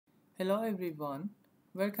Hello everyone,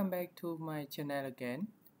 welcome back to my channel again,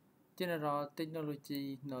 General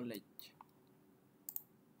Technology Knowledge.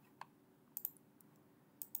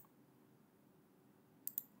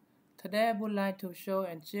 Today I would like to show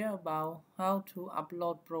and share about how to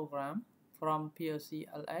upload program from PLC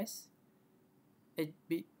LS,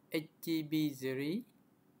 HGB-series,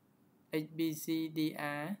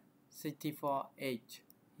 XBC-DR64H.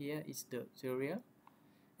 Here is the serial.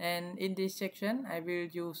 And in this section, I will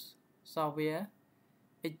use software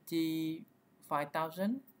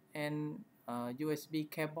HG-5000 and USB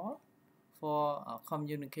cable for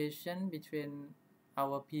communication between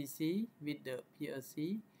our PC with the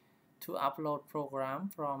PLC to upload program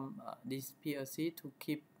from this PLC to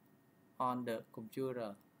keep on the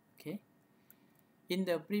computer. Okay. In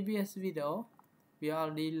the previous video, we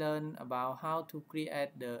already learned about how to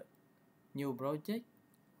create the new project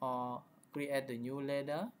or create the new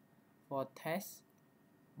ladder for test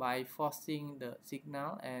by forcing the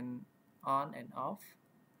signal and on and off.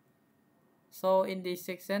 So in this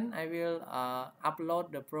section, I will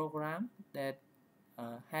upload the program that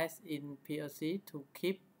has in PLC to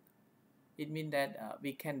keep. It means that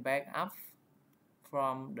we can back up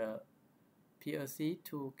from the PLC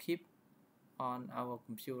to keep on our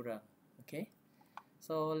computer. Okay,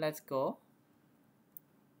 so let's go.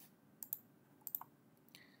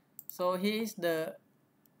 So here is the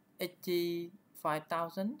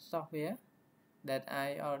HG-5000 software that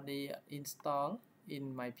I already installed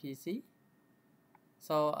in my PC.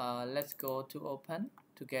 So let's go to open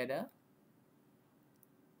together.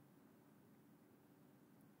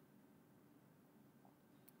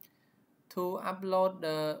 To upload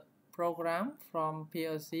the program from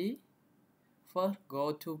PLC, first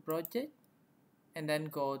go to project and then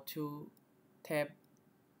go to tab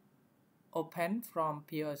open from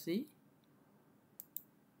PLC.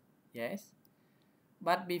 Yes,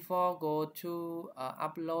 but before go to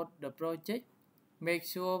upload the project, make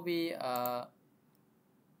sure we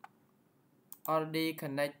already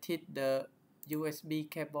connected the USB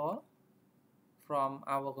cable from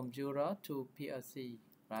our computer to PLC,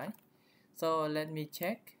 right? So let me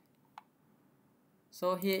check.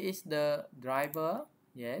 So here is the driver,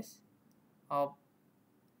 yes, of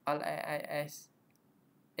LS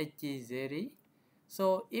HG series.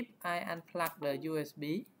 So if I unplug the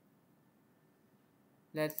USB,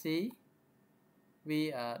 let's see,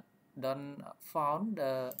 we don't found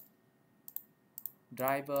the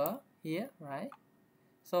driver here, right?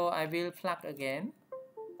 So I will plug again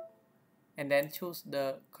and then choose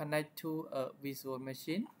the connect to a visual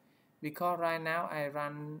machine, because right now I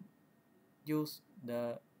use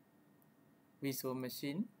the visual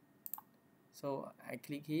machine. So I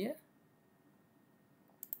click here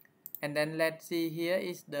and then let's see, here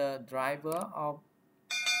is the driver of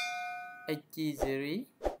HG series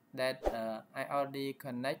that I already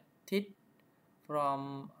connected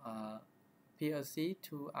from PLC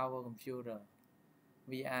to our computer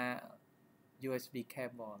via USB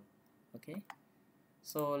cable. Okay,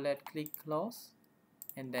 so let's click close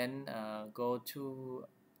and then go to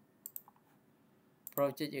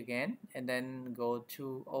project again and then go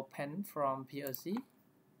to open from PLC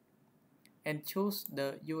and choose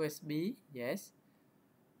the USB. Yes,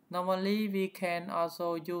 normally we can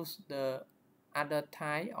also use the other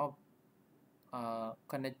type of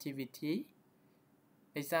connectivity,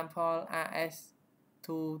 example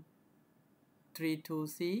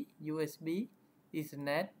RS232C USB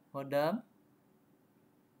Ethernet modem,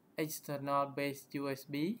 external based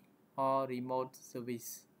USB or remote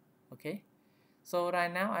service. Okay, so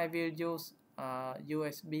right now I will use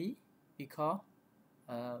USB because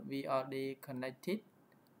we already connected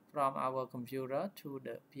from our computer to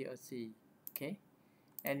the PLC. Okay,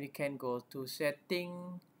 and we can go to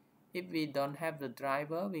setting. If we don't have the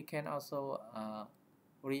driver, we can also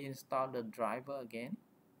reinstall the driver again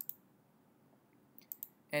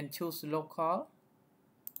and choose local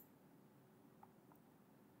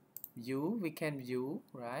view. We can view,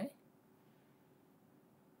 right?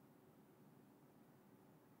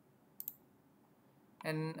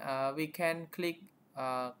 And we can click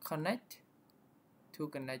connect to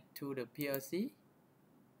connect to the PLC.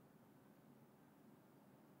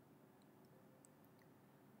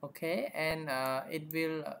 Okay, and it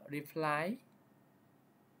will reply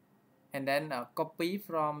and then copy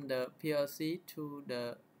from the PLC to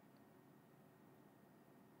the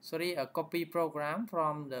a copy program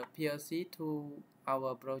from the PLC to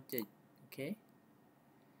our project. Okay,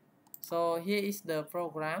 so here is the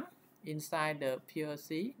program inside the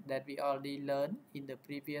PLC that we already learned in the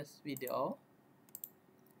previous video.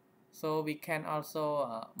 So we can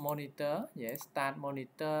also monitor, yes, start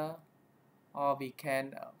monitor or we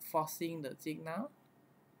can forcing the signal.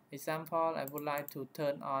 Example, I would like to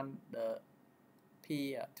turn on the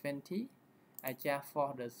P20. I just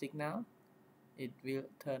force the signal, it will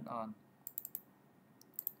turn on.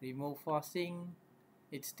 Remove forcing,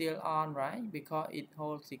 it's still on, right? Because it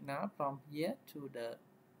holds signal from here to the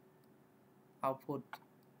output.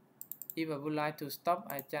 If I would like to stop,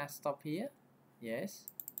 I just stop here. Yes.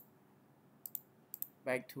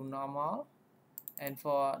 Back to normal. And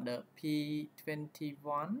for the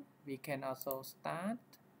P21, we can also start.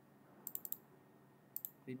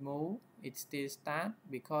 Remove, it still start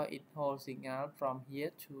because it holds signal from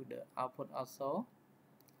here to the output also.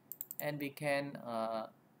 And we can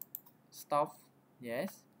stop.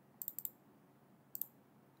 Yes.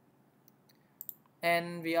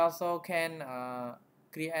 And we also can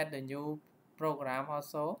create a new program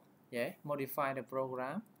also. Yeah, modify the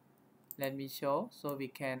program. Let me show. So we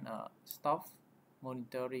can stop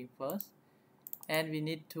monitoring first, and we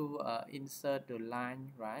need to insert the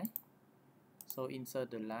line, right? So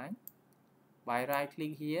insert the line by right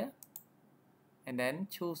click here and then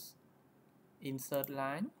choose insert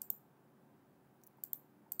line,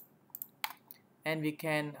 and we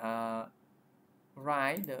can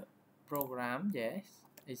write the program. Yes,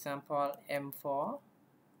 example M4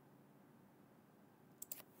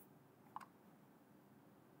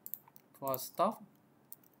 for stop,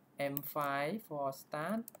 M5 for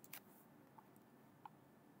start,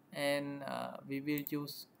 and we will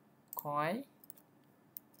use coil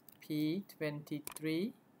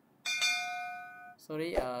P23,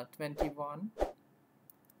 sorry, 21,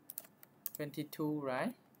 22,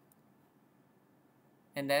 right?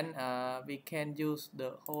 And then we can use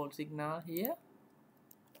the whole signal here.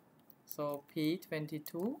 So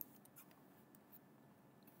P22,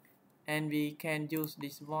 and we can use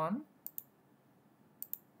this one.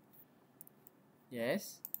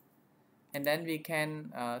 Yes. And then we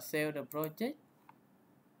can save the project,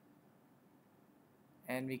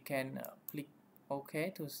 and we can click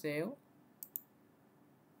OK to save.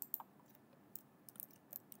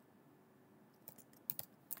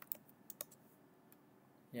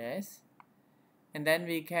 Yes. And then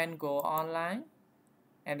we can go online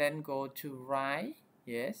and then go to write.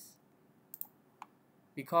 Yes.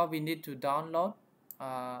 Because we need to download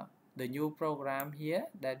the new program here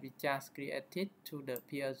that we just created to the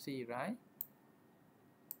PLC, right?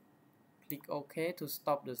 Click OK to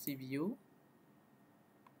stop the CPU.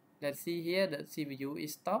 Let's see here, the CPU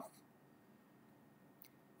is stopped.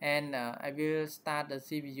 And I will start the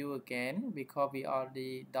CPU again because we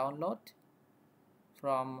already download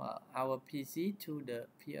from our PC to the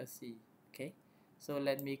PLC. Okay, so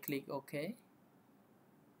let me click OK.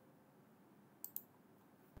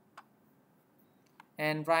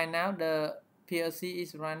 And right now the PLC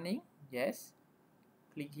is running. Yes,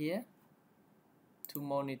 click here to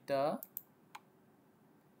monitor,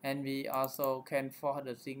 and we also can forward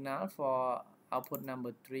the signal for output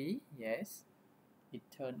number 3. Yes, it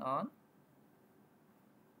turned on.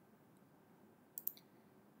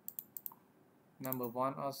 Number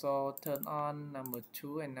 1 also turn on, number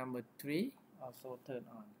 2 and number 3 also turn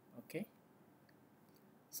on. Okay,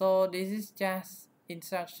 so this is just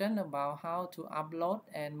instruction about how to upload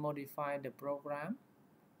and modify the program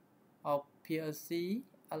of PLC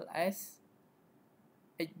LS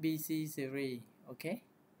XBC series. Okay,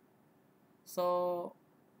 so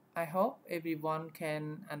I hope everyone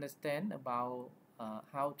can understand about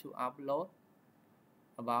how to upload,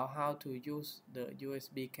 about how to use the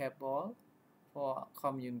USB cable for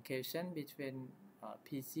communication between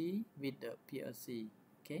PC with the PLC.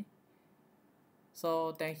 Okay,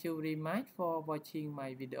 so thank you very much for watching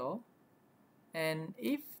my video, and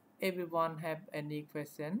if everyone have any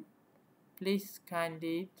question, please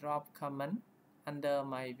kindly drop comment under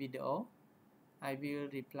my video. I will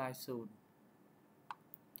reply soon.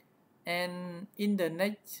 And in the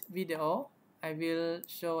next video, I will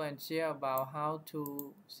show and share about how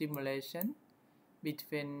to simulation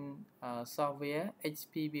between software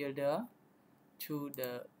HP Builder to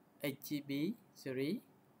the HGB series,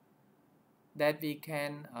 that we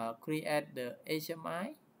can create the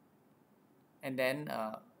HMI and then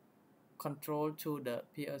control to the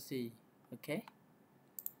PLC. Okay,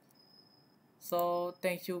 so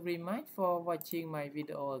thank you very much for watching my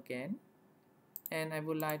video again, and I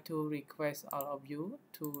would like to request all of you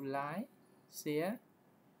to like, share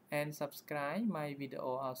and subscribe my video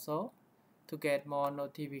also, to get more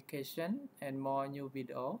notification and more new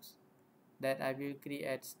videos that I will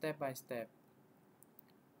create step by step.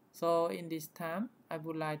 So in this time, I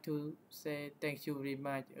would like to say thank you very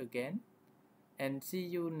much again, and see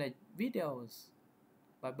you next videos.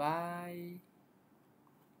 Bye bye.